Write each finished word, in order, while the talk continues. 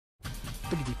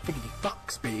Figgity, figgity,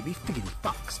 fox, baby. Figgity,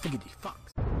 fox, figgity,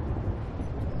 fox.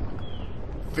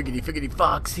 Figgity, figgity,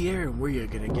 fox here, and we're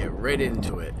gonna get right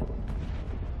into it.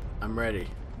 I'm ready.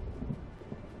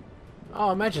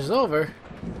 Oh, match is over.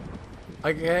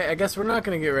 I guess we're not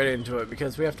gonna get right into it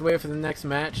because we have to wait for the next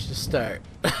match to start.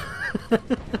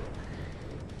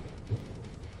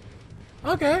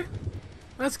 Okay,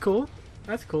 that's cool.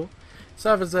 That's cool.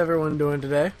 So how's everyone doing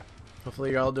today?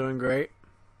 Hopefully you're all doing great.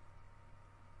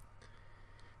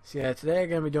 So yeah, today I'm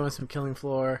going to be doing some Killing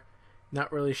Floor.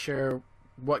 Not really sure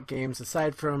what games,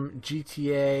 aside from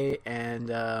GTA and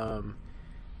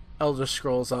Elder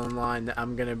Scrolls Online, that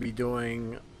I'm going to be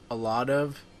doing a lot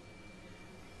of.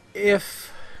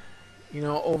 If, you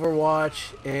know,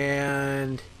 Overwatch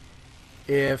and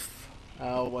if,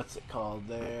 what's it called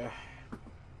there?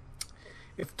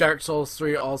 If Dark Souls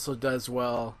 3 also does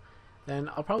well, then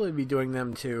I'll probably be doing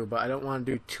them too, but I don't want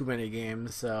to do too many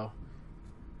games, so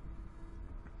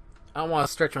I don't want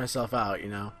to stretch myself out, you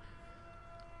know.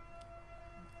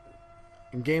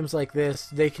 In games like this,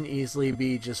 they can easily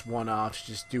be just one-offs,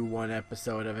 just do one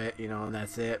episode of it, you know, and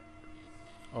that's it.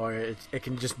 Or it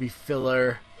can just be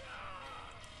filler.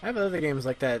 I have other games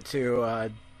like that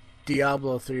too.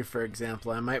 Diablo 3, for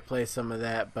example. I might play some of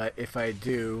that, but if I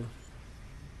do,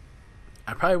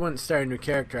 I probably wouldn't start a new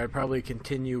character. I'd probably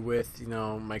continue with, you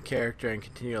know, my character and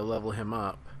continue to level him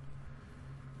up.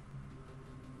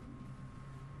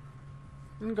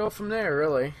 And go from there,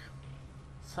 really.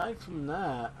 Aside from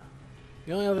that,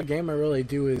 the only other game I really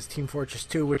do is Team Fortress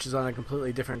 2, which is on a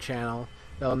completely different channel.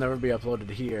 That'll never be uploaded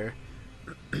here.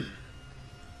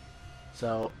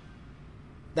 So,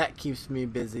 that keeps me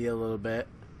busy a little bit.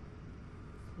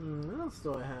 What else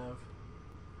do I have?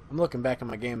 I'm looking back at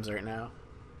my games right now.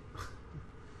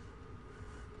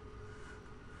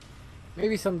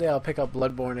 Maybe someday I'll pick up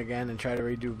Bloodborne again and try to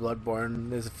redo Bloodborne.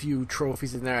 There's a few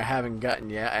trophies in there I haven't gotten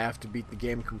yet. I have to beat the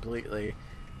game completely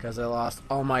because I lost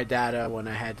all my data when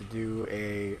I had to do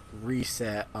a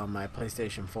reset on my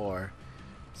PlayStation 4.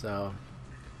 So,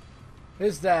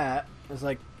 there's that. There's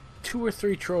like 2 or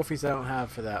 3 trophies I don't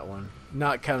have for that one,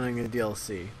 not counting the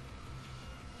DLC.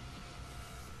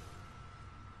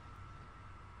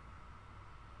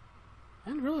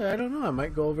 And really, I don't know. I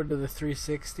might go over to the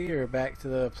 360 or back to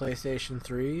the PlayStation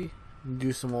 3 and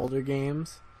do some older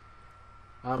games.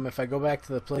 If I go back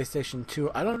to the PlayStation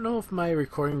 2, I don't know if my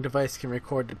recording device can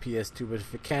record the PS2, but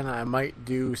if it can, I might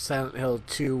do Silent Hill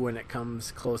 2 when it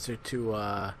comes closer to,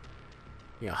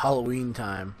 you know, Halloween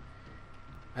time.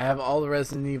 I have all the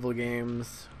Resident Evil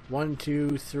games. 1,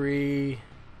 2, 3,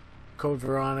 Code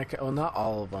Veronica. Well, not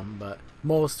all of them, but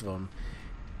most of them.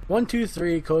 1, 2,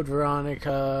 3, Code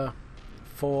Veronica.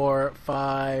 4,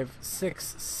 5,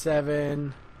 6,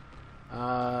 7,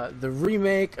 the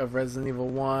remake of Resident Evil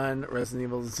 1, Resident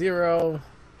Evil 0.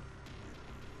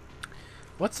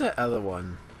 What's that other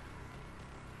one?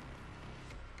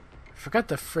 I forgot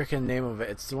the frickin' name of it.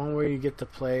 It's the one where you get to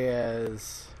play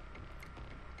as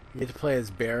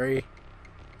Barry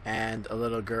and a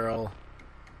little girl.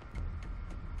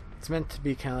 It's meant to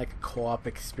be kind of like a co-op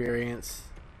experience.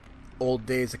 Old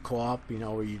days of co-op, you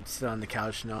know, where you'd sit on the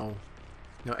couch, no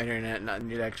internet, nothing.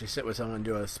 You'd actually sit with someone and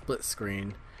do a split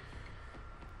screen.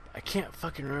 I can't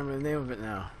fucking remember the name of it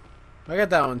now. I got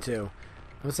that one too.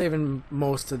 I'm saving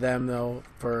most of them though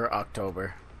for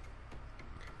October.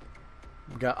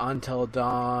 We got Until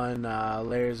Dawn,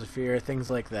 Layers of Fear,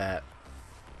 things like that.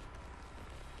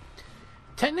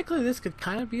 Technically this could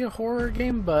kind of be a horror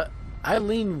game, but I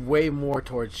lean way more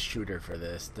towards shooter for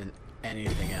this than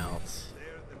anything else.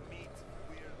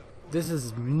 This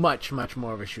is much, much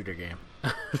more of a shooter game.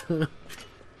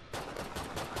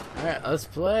 Alright, let's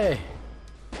play.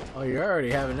 Oh, you're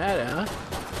already having at it, huh?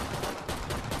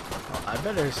 Well, I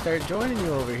better start joining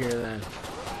you over here then.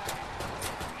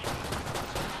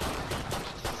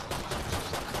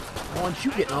 I want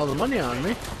you getting all the money on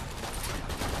me.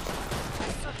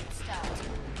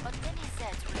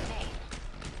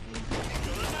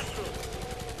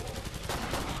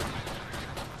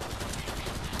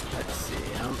 Let's see.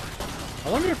 I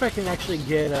wonder if I can actually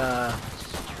get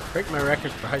break my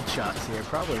record for headshots here.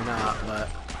 Probably not, but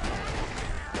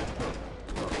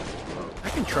I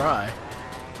can try.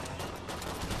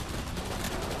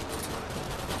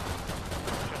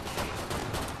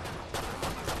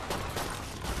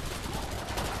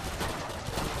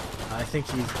 I think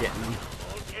he's getting me.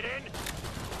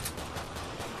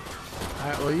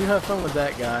 Alright, well you have fun with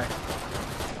that guy.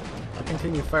 I'll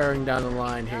continue firing down the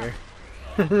line here.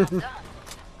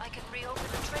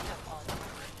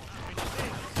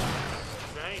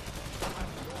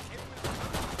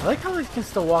 I like how they can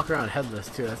still walk around headless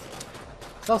too.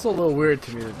 It's also a little weird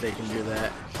to me that they can do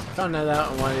that. Found that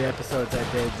out in one of the episodes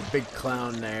I did. The big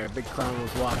clown there. Big clown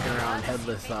was walking around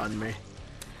headless on me.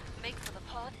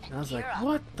 And I was like,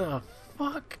 what the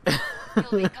fuck?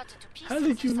 How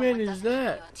did you manage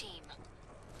that?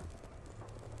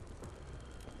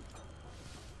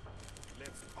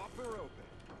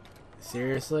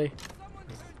 Seriously?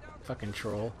 Fucking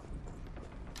troll.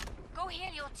 Go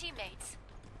heal your teammates.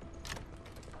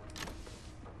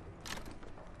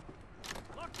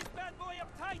 Lock this bad boy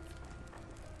up tight.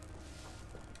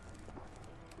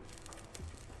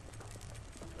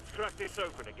 Let's crack this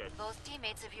open again. Those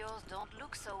teammates of yours don't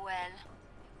look so well.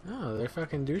 Oh, they're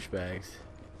fucking douchebags.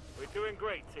 We're doing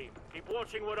great, team. Keep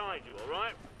watching what I do,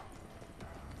 alright?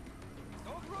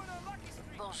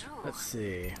 Bonjour. Let's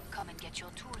see. Come and get your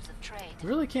tools of trade. I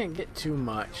really can't get too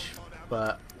much,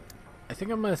 but I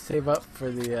think I'm gonna save up for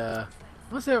the I'm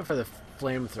gonna save up for the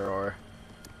flamethrower.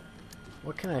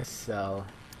 What can I sell?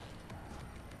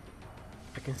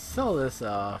 I can sell this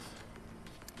off.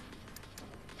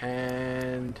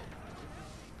 And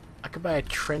I could buy a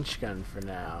trench gun for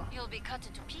now. You'll be cut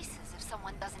into pieces if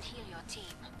someone doesn't heal your team.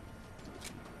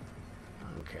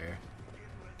 I don't care.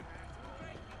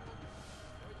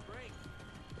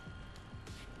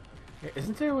 Hey,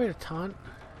 isn't there a way to taunt?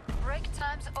 Break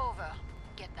time's over.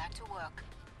 Get back to work.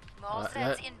 More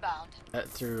sets inbound. That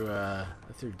through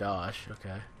Dosh,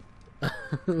 okay.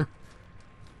 Has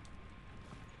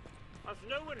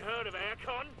no one heard of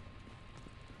aircon?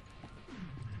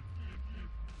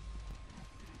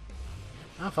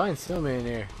 Oh, fine, still me in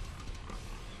here.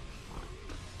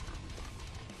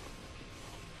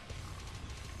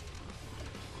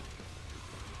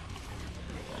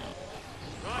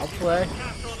 I'll play.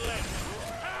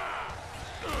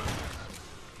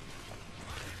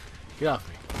 Get off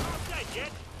me.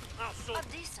 A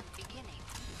decent beginning.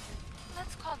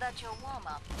 Let's call that your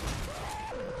warm-up.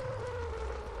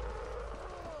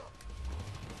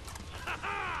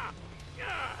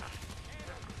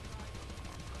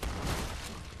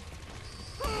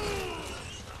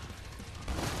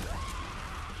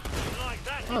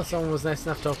 Oh, someone was nice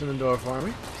enough to open the door for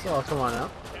me, so I'll come on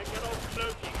out.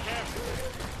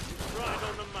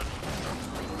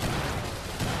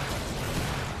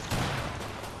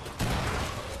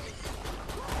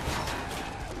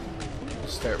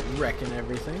 Start wrecking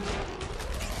everything.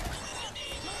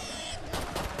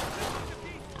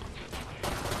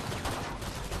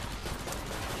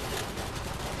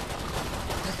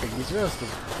 I think he's roasted.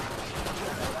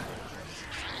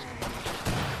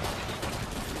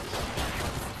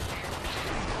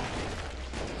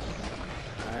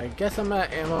 I guess I'm out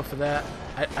of ammo for that.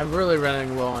 I'm really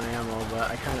running low on ammo, but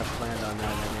I kind of planned on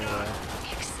that anyway.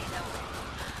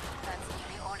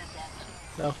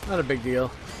 So, not a big deal.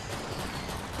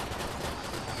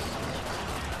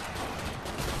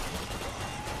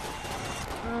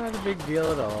 Not a big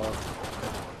deal at all.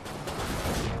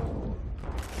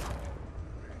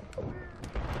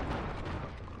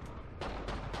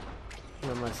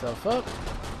 Heal myself up.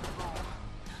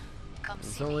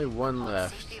 There's only one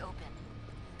left.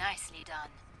 Nicely done.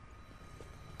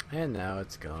 And now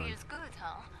it's gone. Feels good,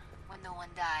 huh? When no one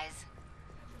dies.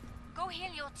 Go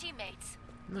heal your teammates.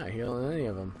 I'm not healing any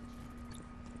of them.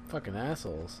 Fucking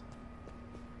assholes.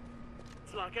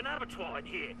 It's like an abattoir in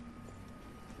here.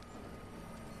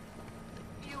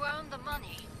 You earned the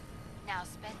money. Now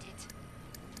spend it.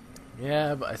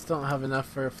 Yeah, but I still don't have enough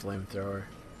for a flamethrower.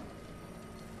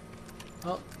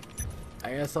 Well, I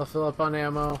guess I'll fill up on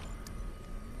ammo.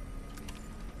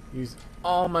 Use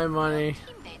all my money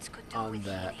on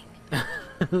that.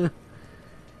 And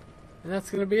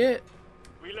that's gonna be it.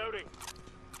 Reloading.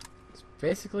 It's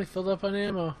basically filled up on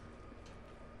ammo.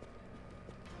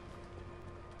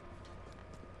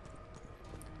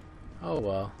 Oh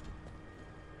well.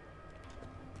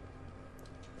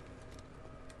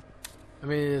 I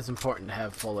mean, it is important to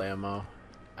have full ammo.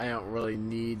 I don't really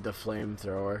need the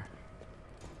flamethrower.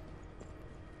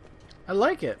 I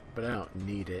like it, but I don't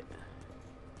need it.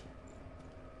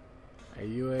 Are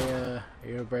you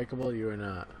a breakable? You are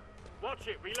not. Watch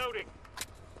it, reloading.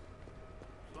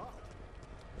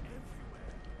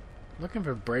 Looking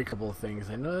for breakable things.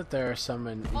 I know that there are some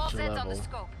in each On the level.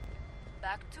 scope.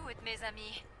 Back to it, mes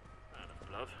amis. Man of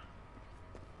blood.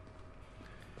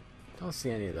 Don't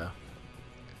see any though.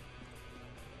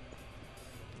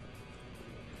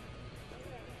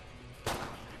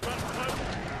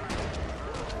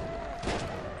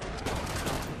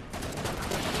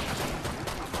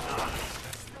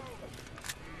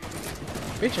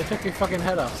 Bitch, I took your fucking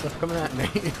head off. Stop coming at me.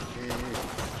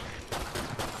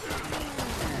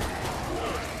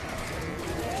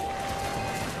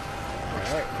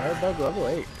 Alright, Firebug level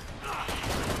 8.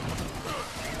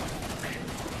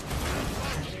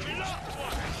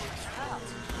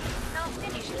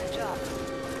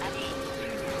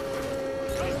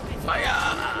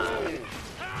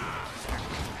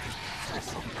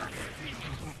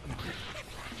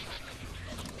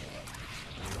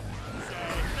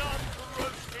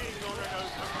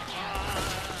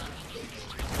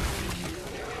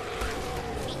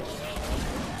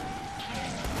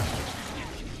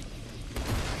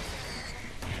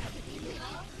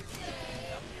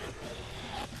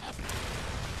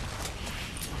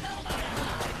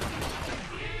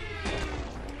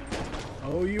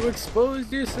 Oh, you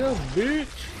exposed yourself, bitch!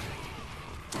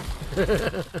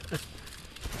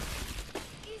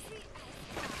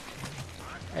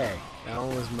 Hey, that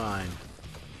one was mine.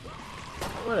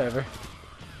 Whatever.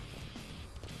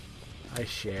 I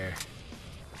share.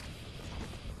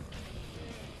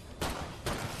 You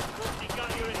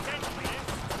got your attention, eh?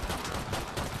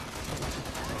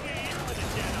 Get into the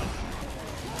ghetto.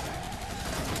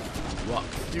 Walk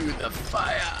through the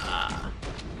fire!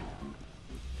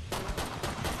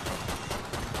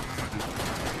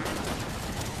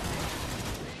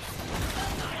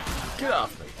 Get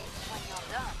off me! When you're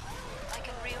done, I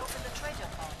can reopen the treasure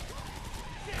pod.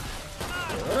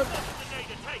 Up.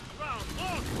 Destination take ground.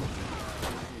 Look!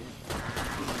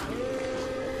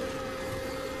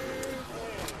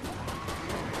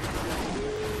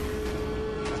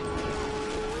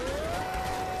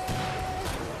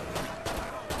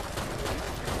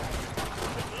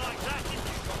 Like that, didn't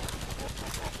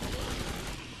you?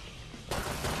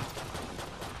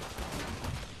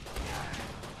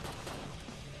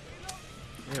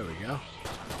 There we go.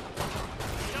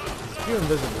 There's a few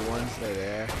invisible ones. They're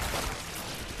there.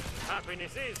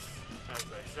 Happiness is, as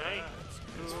they say.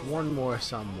 There's one more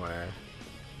somewhere.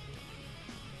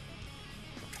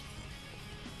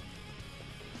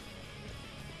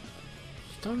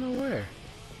 Just don't know where.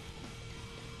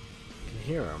 Can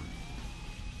hear him.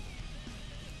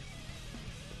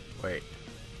 Wait.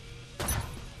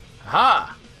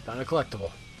 Aha! Found a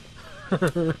collectible.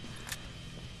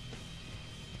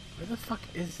 Where the fuck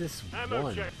is this Ammo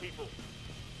one? check, people.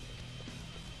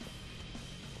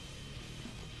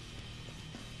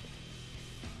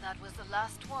 That was the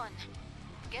last one.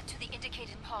 Get to the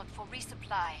indicated pod for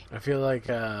resupply. I feel like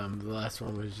the last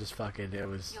one was just fucking. You're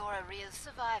a real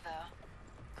survivor.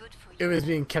 Good for you. It was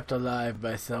being kept alive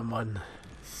by someone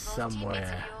Those teammates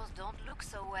somewhere. of yours don't look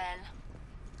so well.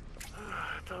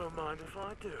 Don't mind if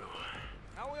I do.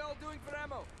 How are we all doing for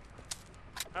ammo?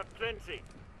 Have plenty.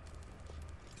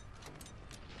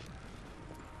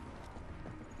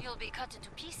 You'll be cut into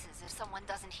pieces if someone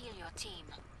doesn't heal your team.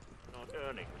 Not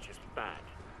earning, which is bad.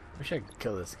 Wish I could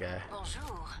kill this guy.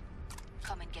 Bonjour.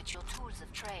 Come and get your tools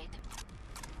of trade.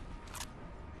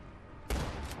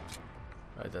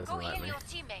 Oh, it doesn't Go let heal me. your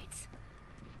teammates.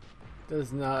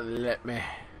 Does not let me.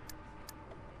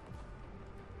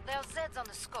 There's Zeds on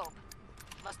the scope.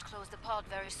 Must close the pod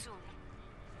very soon.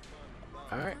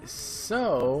 Alright,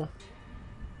 so.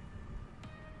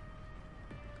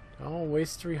 Don't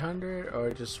waste 300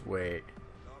 or just wait.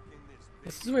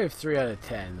 This is wave 3 out of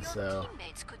 10, Your so.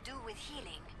 teammates could do with healing.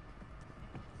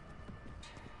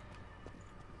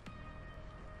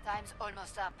 Time's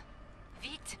almost up.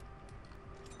 Vite.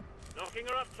 Knocking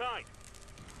her up tight.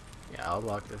 Yeah, I'll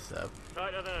lock this up.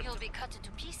 Tighter than You'll be cut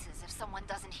into pieces if someone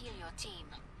doesn't heal your team.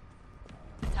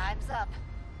 Time's up.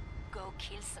 Go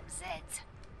kill some Zeds.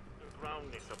 the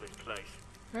groundness of this place.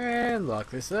 And lock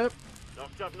this up.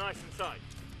 Knocked up nice and tight.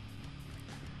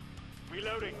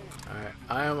 Reloading. Alright,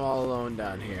 I am all alone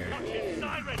down here. Watching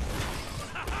siren.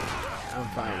 I'm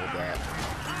fine with that.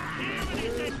 Here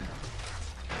it is.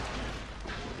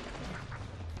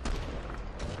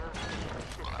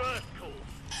 First calls.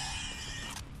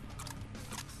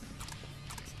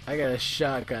 I got a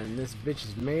shotgun. This bitch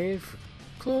is made for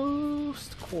close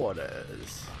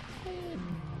quarters.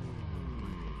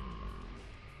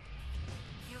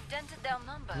 You've dented their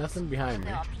numbers. Nothing behind but me.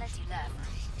 There are plenty left.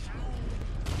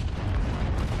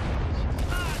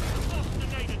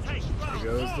 There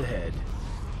goes the head.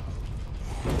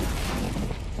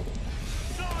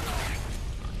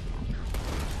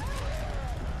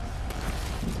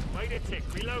 Wait a tick.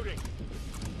 Reloading.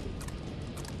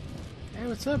 Hey,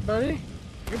 what's up, buddy?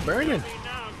 You're burning. Me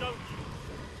now, don't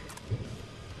you?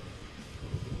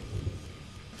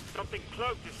 Something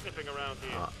cloaked is sniffing around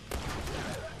here. Oh,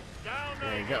 Down yeah,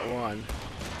 there. you got one.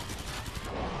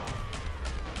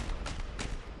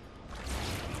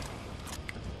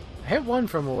 I hit one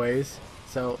from a ways,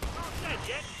 so Not dead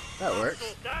yet. that works.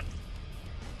 Thought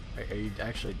that. Are you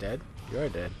actually dead? You are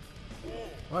dead.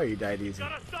 Oh, you died easy.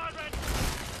 Got a siren.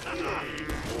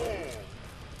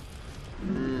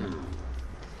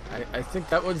 I think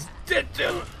that one's dead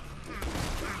too.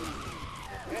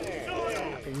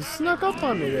 You snuck up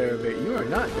on me there a bit. You are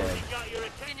not dead. Got your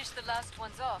attention. Finish the last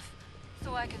ones off,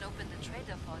 so I can open the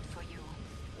trader pod for you.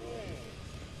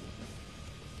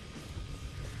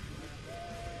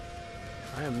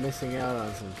 I am missing out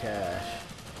on some cash.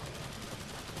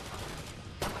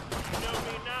 You know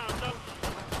me now, don't you?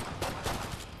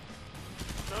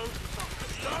 Don't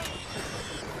stop.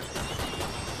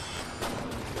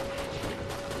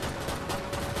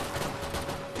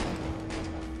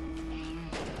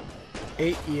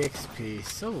 8 EXP.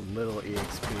 So little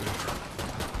EXP.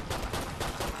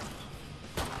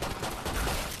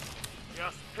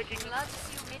 Just picking. Glad to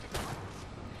see you made it.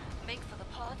 Make for the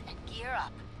pod and gear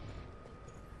up.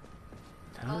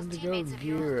 Time Those to go teammates of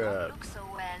yours gear don't up. look so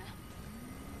well.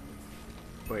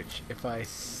 Which, if I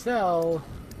sell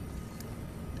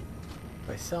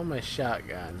my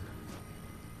shotgun,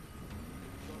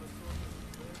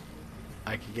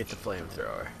 I could get the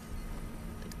flamethrower.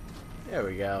 There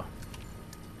we go.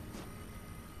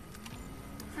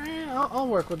 Alright, I'll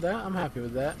work with that. I'm happy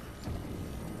with that.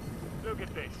 Look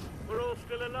at this. We're all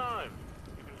still alive.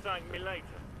 You can thank me later.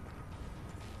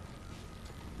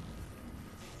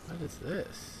 What is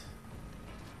this?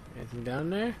 Anything down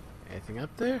there? Anything up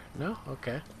there? No?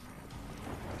 Okay.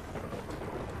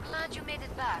 Glad you made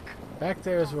it back. Back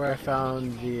there is where I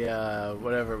found the,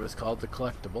 whatever it was called, the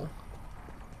collectible.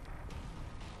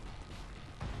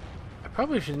 I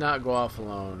probably should not go off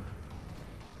alone.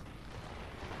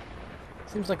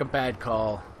 Seems like a bad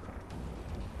call.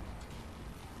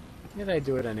 Yet I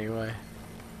do it anyway.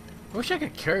 I wish I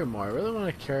could carry more. I really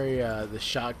want to carry the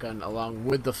shotgun along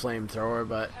with the flamethrower,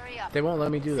 but Hurry up. they won't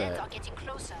let me do Zeds that. are getting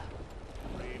closer.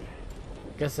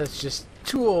 Guess that's just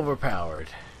too overpowered.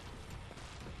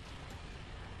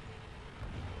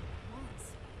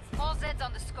 All Zeds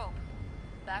on the scope.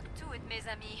 Back to it, mes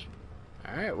amis.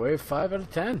 Alright, wave 5 out of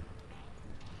 10.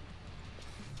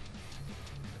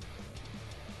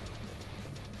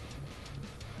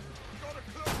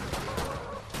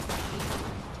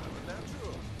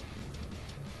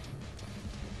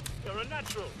 You're a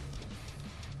natural.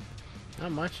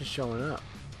 Not much is showing up.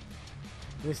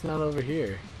 At least not over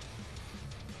here.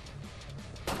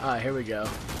 Ah, here we go.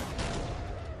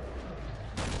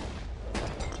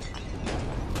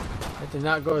 It did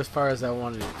not go as far as I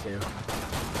wanted it to.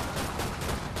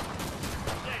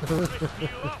 Let's lift you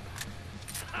up.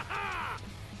 Ha-ha!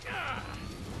 Yeah.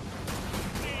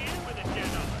 See you with a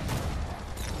Jedi.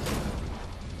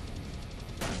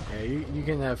 Yeah, you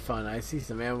can have fun. I see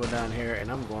some ammo down here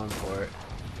and I'm going for it.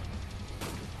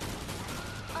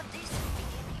 A decent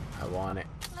beginning. I want it.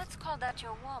 Let's call that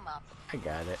your warm-up. I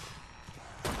got it.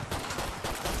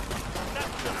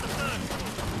 That's just the first.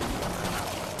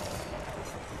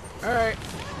 Alright.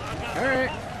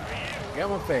 Alright. Got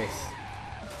my face.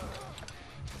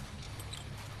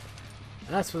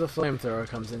 And that's where the flamethrower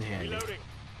comes in handy. Reloading.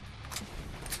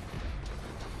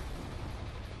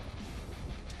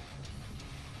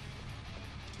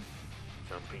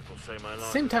 Some people say my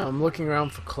life. Same time, I'm looking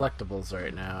around for collectibles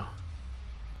right now.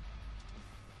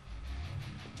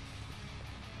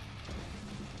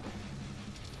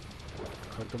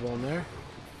 Collectible in there?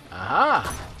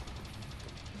 Aha!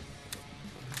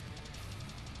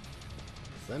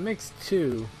 So that makes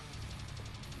 2.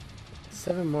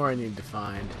 7 more I need to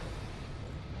find.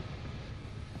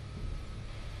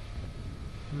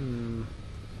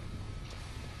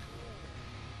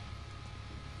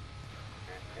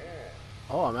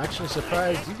 Oh, I'm actually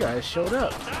surprised you guys showed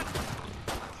up.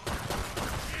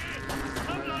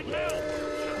 Unlike hell.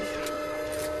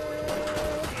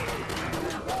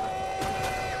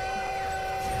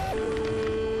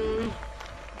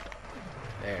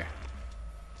 There.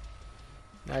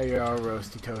 Now you're all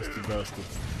roasty, toasty, roasty.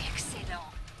 Excellent.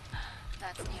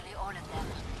 That's nearly all of them.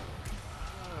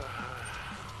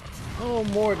 Oh,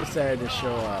 more decided to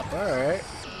show up. Alright.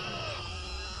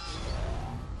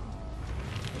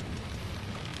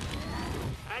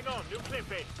 Hang on, new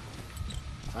clip in.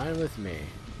 Fine with me.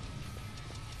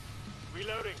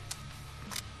 Reloading.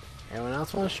 Anyone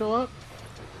else want to show up?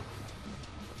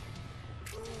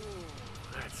 Ooh,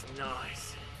 that's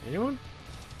nice. Anyone?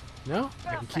 No?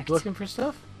 I can keep Perfect. looking for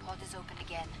stuff? Pod is open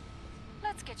again.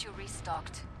 Let's get you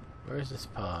restocked. Where's this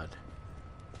pod?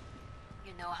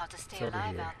 You know how to stay It's over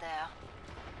alive here. out there.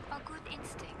 A good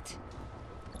instinct.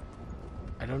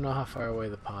 I don't know how far away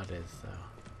the pod is, though.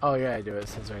 Oh, yeah, I do. It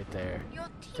says right there. Your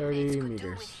 30 teammates could do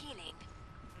meters. with healing.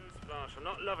 Newsflash, I'm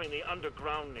not loving the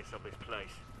undergroundness of this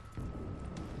place.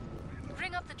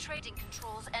 Bring up the trading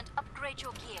controls and upgrade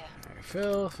your gear. Alright,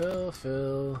 fill.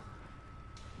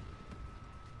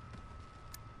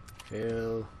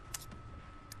 Fill.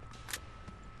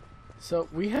 So,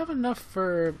 we have enough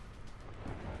for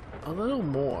a little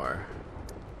more.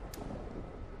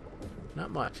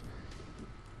 Not much.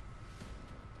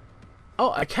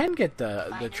 Oh, I can get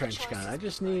the trench gun. I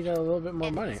just need a little bit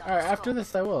more money. All right, after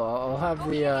this, I will. I'll have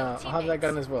the I'll have that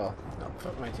gun as well. No,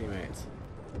 fuck my teammates.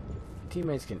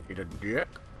 Teammates can eat a dick.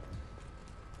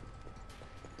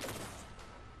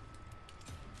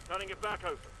 Turning it back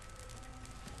open.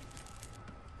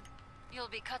 You'll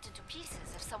be cut into pieces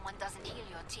if someone doesn't heal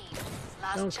your team.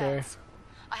 Last Don't care. chance.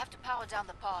 I have to power down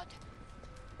the pod.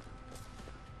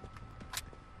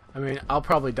 I mean, I'll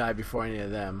probably die before any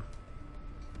of them.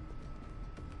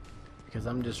 Because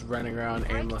I'm just running around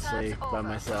Break aimlessly time's by over.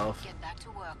 myself. Get back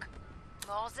to work.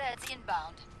 More Zeds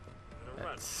inbound.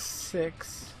 That's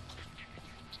 6.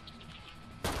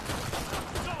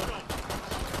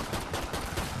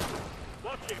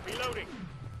 Watch it, reloading.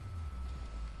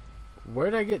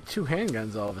 Where'd I get 2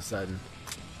 handguns all of a sudden?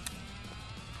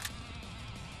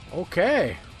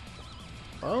 Okay.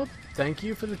 Well, thank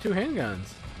you for the 2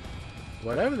 handguns.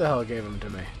 Whatever the hell gave them to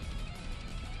me.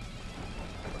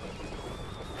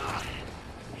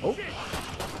 Oh.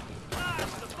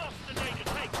 That's the Boston Ranger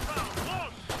takes round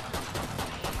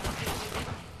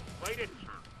 1. Wait it.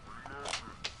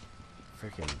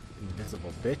 Freaking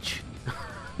invisible bitch.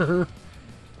 Ooh,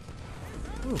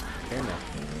 damn it.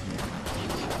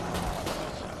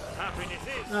 Happiness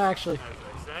is, No, actually,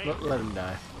 as they say. let him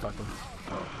die. Fuck him.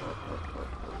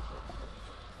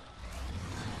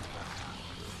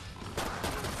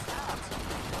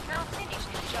 Now finish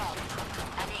the job.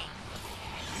 Allez.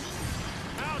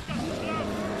 Now just slow.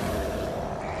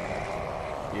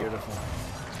 Beautiful.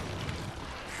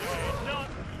 It's done.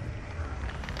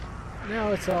 Now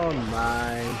it's all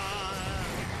mine.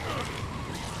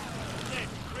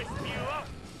 Let's crisp you up.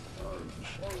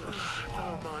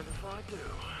 Don't mind if I do.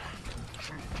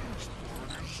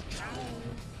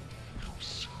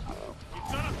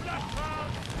 You've got a flash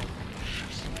round.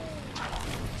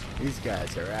 These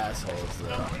guys are assholes,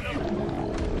 though.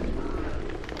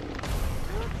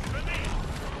 For me.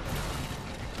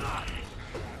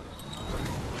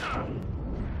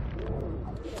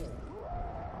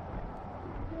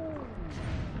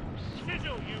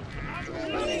 Sizzle you. I'm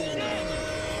bloody dead.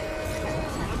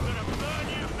 I'm gonna burn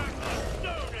you back to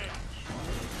stone edge.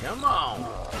 Come on!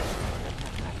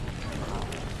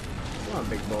 Come on,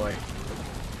 big boy.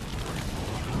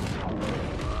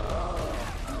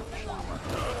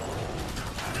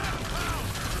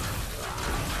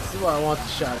 This is why I want the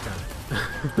shotgun.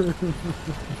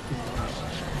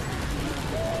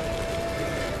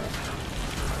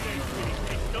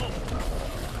 Pissed off.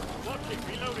 Watch it,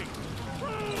 reloading.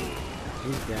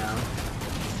 He's down.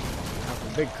 Out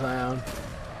the big clown.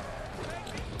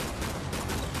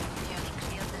 Nearly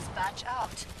cleared this batch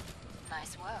out.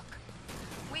 Nice work.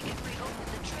 We can reopen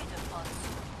the trader pods.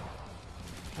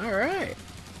 Alright.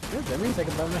 Good, that means I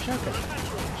can buy my shotgun.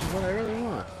 Which is what I really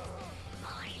want.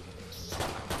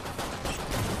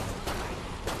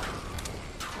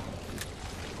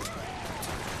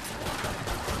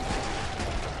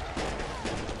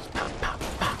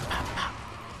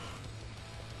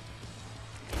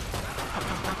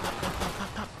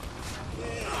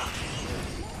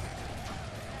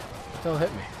 Still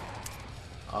hit me.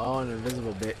 Oh, an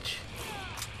invisible bitch.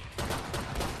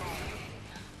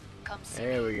 Come see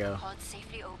There me. we go. Pod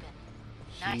safely open.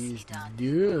 Nicely She's done.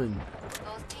 done.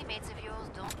 Those teammates of yours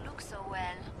don't look so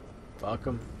well. Fuck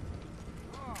 'em.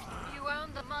 You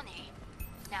earned the money.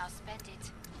 Now spend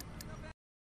it.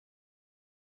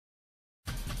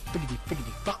 Figgity,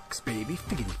 figgity, fox, baby.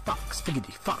 Figgity, fox,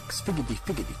 figgity, fox, figgity,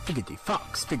 figgity, figgity,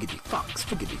 fox, figgity, fox,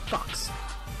 figgity, fox.